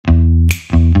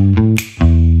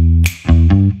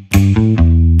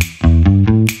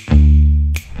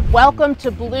Welcome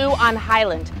to Blue on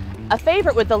Highland, a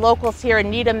favorite with the locals here in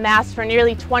Needham, Mass for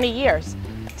nearly 20 years.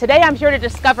 Today I'm here to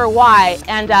discover why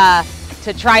and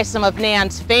to try some of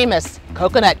Nan's famous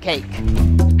coconut cake.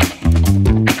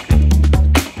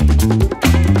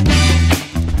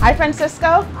 Hi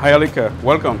Francisco. Hi Alika,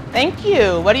 welcome. Thank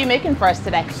you. What are you making for us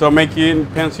today? So I'm making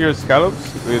pan-seared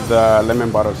scallops with lemon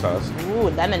butter sauce. Ooh,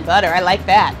 lemon butter, I like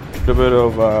that. A little bit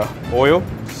of oil,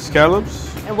 scallops.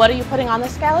 And what are you putting on the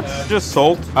scallops? Just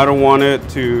salt. I don't want it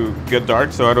to get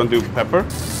dark, so I don't do pepper.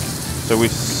 So we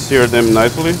sear them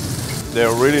nicely.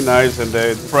 They're really nice and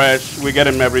they're fresh. We get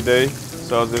them every day.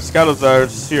 So the scallops are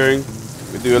searing.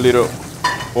 We do a little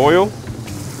oil,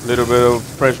 a little bit of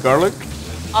fresh garlic.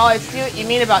 Oh, I see what you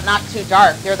mean about not too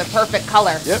dark. They're the perfect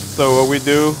color. Yep, so what we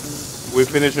do, we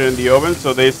finish it in the oven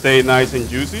so they stay nice and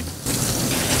juicy.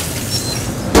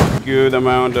 Good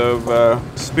amount of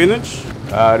spinach,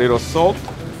 a little salt,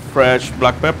 fresh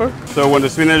black pepper. So when the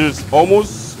spinach is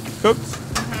almost cooked,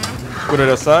 put it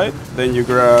aside. Then you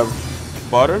grab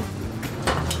butter.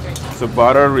 So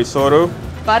butter, risotto.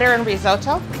 Butter and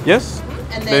risotto? Yes.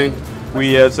 And then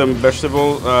we add some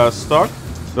vegetable stock.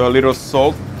 So a little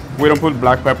salt. We don't put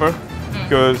black pepper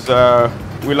because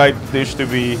we like dish to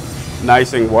be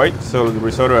nice and white. So the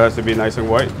risotto has to be nice and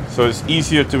white. So it's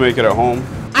easier to make it at home.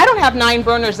 I don't have 9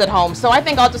 burners at home, so I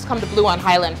think I'll just come to Blue on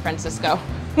Highland, Francisco.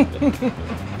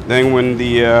 Then when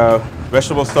the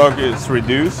vegetable stock is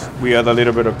reduced, we add a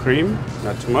little bit of cream,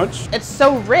 not too much. It's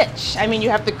so rich. I mean, you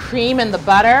have the cream and the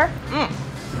butter.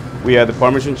 We add the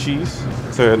Parmesan cheese.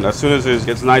 So as soon as it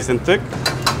gets nice and thick,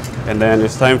 and then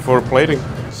it's time for plating.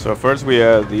 So first we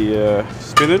add the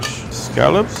spinach,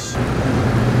 scallops.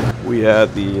 We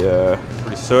add the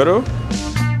risotto.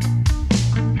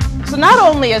 So not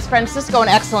only is Francisco an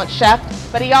excellent chef,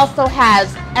 but he also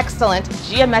has excellent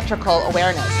geometrical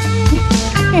awareness.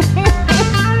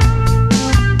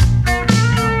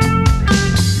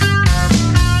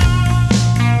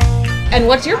 And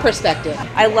what's your perspective?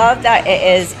 I love that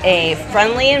it is a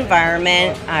friendly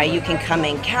environment. You can come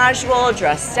in casual,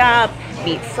 dressed up,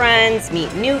 meet friends,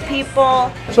 meet new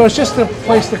people. So it's just a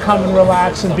place to come and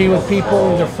relax and be with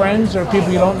people, either friends or people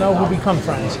you don't know who become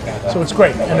friends. So it's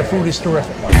great, and the food is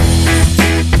terrific.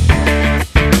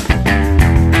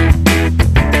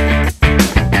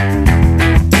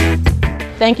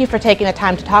 Thank you for taking the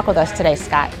time to talk with us today,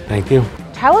 Scott. Thank you.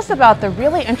 Tell us about the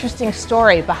really interesting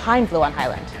story behind Blue on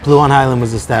Highland. Blue on Highland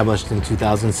was established in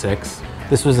 2006.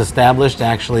 This was established,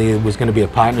 actually, it was going to be a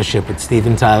partnership with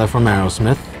Steven Tyler from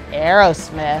Aerosmith.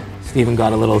 Aerosmith. Steven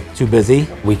got a little too busy.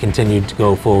 We continued to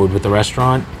go forward with the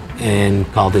restaurant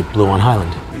and called it Blue on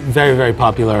Highland. Very, very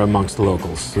popular amongst the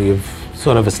locals. We've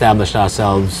sort of established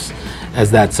ourselves as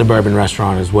that suburban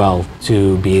restaurant as well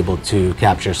to be able to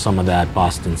capture some of that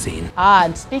Boston scene.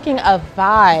 And speaking of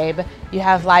vibe, you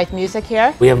have live music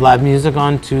here? We have live music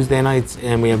on Tuesday nights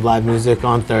and we have live music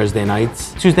on Thursday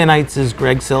nights. Tuesday nights is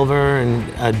Greg Silver and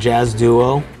a jazz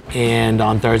duo. And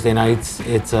on Thursday nights,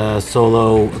 it's a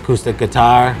solo acoustic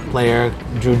guitar player,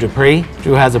 Drew Dupree.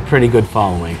 Drew has a pretty good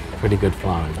following,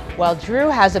 Well, Drew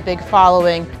has a big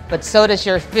following, but so does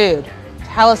your food.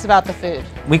 Tell us about the food.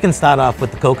 We can start off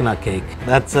with the coconut cake.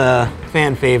 That's a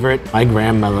fan favorite. My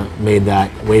grandmother made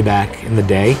that way back in the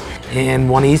day. And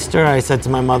one Easter, I said to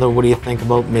my mother, what do you think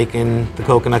about making the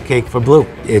coconut cake for Blue?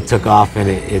 It took off and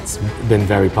it's been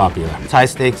very popular. Thai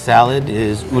steak salad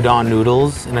is udon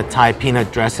noodles in a Thai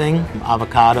peanut dressing,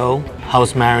 avocado,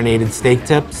 house marinated steak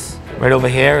tips. Right over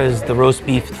here is the roast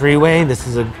beef three-way. This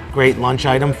is a great lunch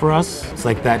item for us. It's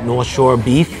like that North Shore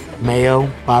beef,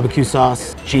 mayo, barbecue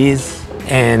sauce, cheese,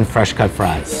 and fresh cut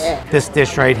fries. Yeah. This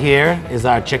dish right here is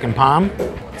our chicken parm.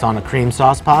 It's on a cream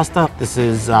sauce pasta. This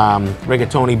is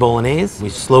rigatoni bolognese. We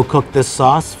slow cooked this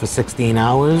sauce for 16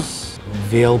 hours.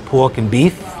 Veal pork and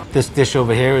beef. This dish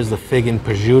over here is the fig and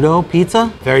prosciutto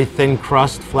pizza. Very thin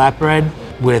crust flatbread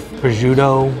with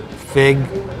prosciutto, fig,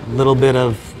 a little bit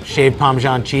of shaved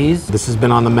Parmesan cheese. This has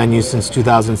been on the menu since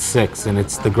 2006 and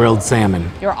it's the grilled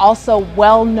salmon. You're also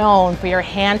well known for your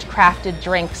handcrafted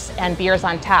drinks and beers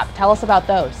on tap. Tell us about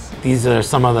those. These are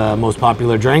some of the most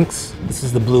popular drinks. This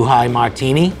is the Blue High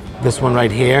Martini. This one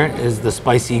right here is the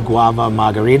Spicy Guava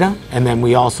Margarita. And then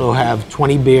we also have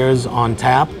 20 beers on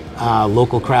tap,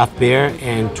 local craft beer,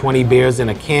 and 20 beers in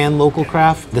a can local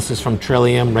craft. This is from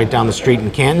Trillium right down the street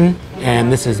in Canton.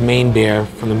 And this is Maine Beer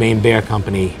from the Maine Beer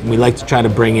Company. We like to try to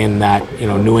bring in that,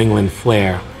 New England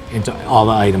flair into all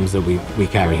the items that we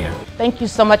carry here. Thank you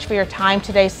so much for your time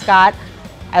today, Scott.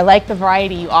 I like the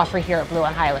variety you offer here at Blue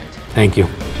on Highland. Thank you.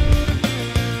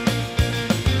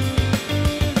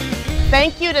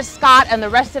 Thank you to Scott and the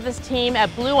rest of his team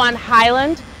at Blue on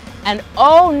Highland. And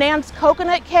oh, Nan's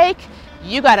coconut cake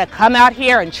You gotta come out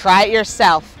here and try it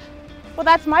yourself. Well,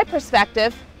 that's my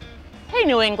perspective. Hey,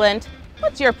 New England,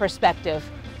 what's your perspective?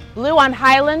 Blue on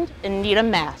Highland in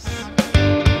Needham, Mass.